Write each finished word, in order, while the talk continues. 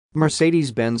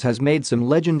Mercedes-Benz has made some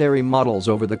legendary models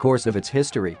over the course of its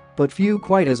history, but few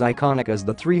quite as iconic as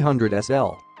the 300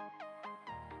 SL.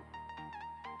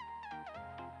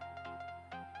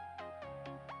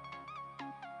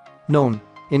 Known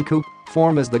in coupe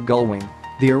form as the Gullwing,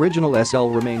 the original SL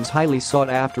remains highly sought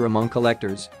after among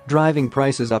collectors, driving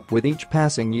prices up with each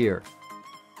passing year.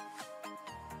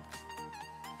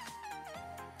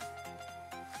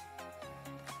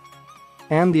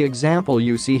 And the example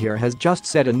you see here has just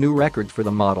set a new record for the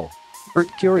model.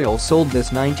 Artcurial sold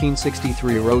this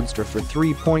 1963 Roadster for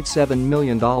 $3.7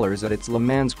 million at its Le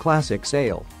Mans Classic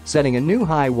sale, setting a new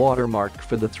high watermark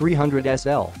for the 300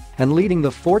 SL and leading the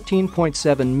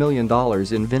 $14.7 million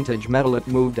in vintage metal it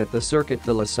moved at the Circuit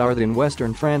de la Sarthe in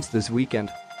western France this weekend.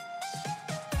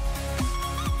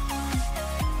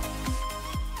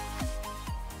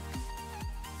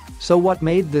 So what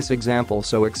made this example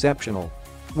so exceptional?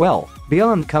 Well,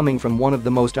 beyond coming from one of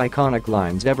the most iconic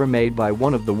lines ever made by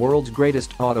one of the world's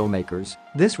greatest automakers,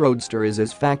 this Roadster is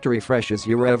as factory fresh as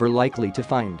you're ever likely to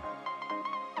find.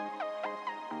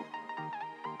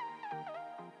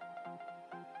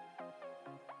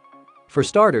 For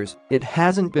starters, it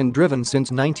hasn't been driven since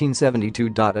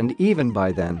 1972. And even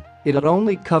by then, it had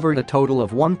only covered a total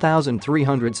of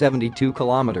 1,372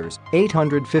 kilometers,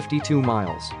 852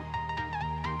 miles.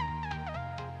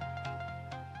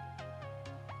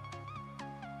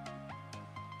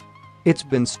 It's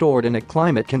been stored in a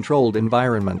climate-controlled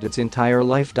environment its entire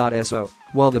life.So,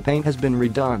 while the paint has been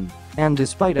redone, and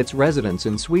despite its residence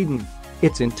in Sweden,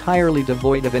 it's entirely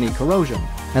devoid of any corrosion,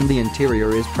 and the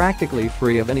interior is practically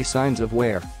free of any signs of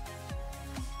wear.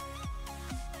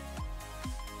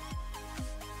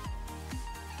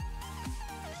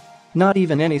 Not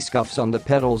even any scuffs on the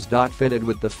pedals.Fitted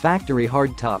with the factory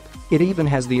hardtop. It even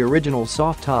has the original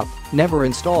soft top, never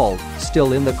installed,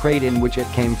 still in the crate in which it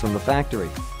came from the factory.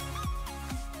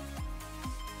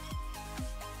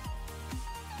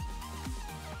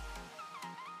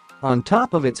 On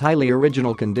top of its highly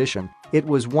original condition, it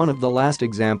was one of the last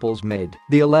examples made,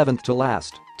 the 11th to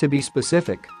last, to be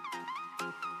specific.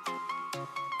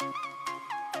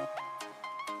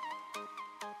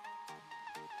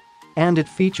 And it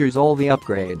features all the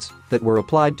upgrades that were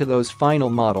applied to those final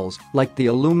models, like the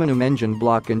aluminum engine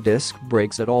block and disc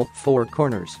brakes at all four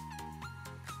corners.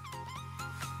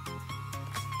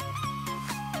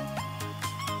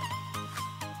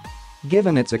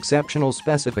 Given its exceptional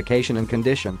specification and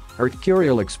condition,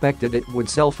 Artcurial expected it would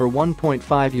sell for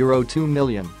 €1.5 2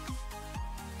 million.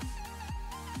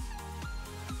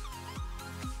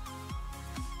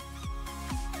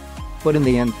 But in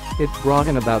the end, it brought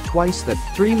in about twice that,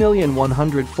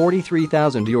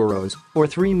 €3,143,000 or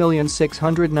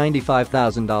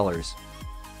 $3,695,000.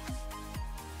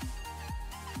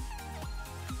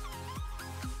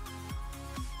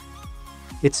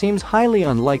 It seems highly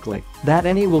unlikely that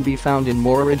any will be found in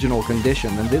more original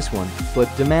condition than this one, but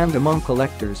demand among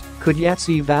collectors could yet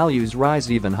see values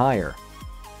rise even higher.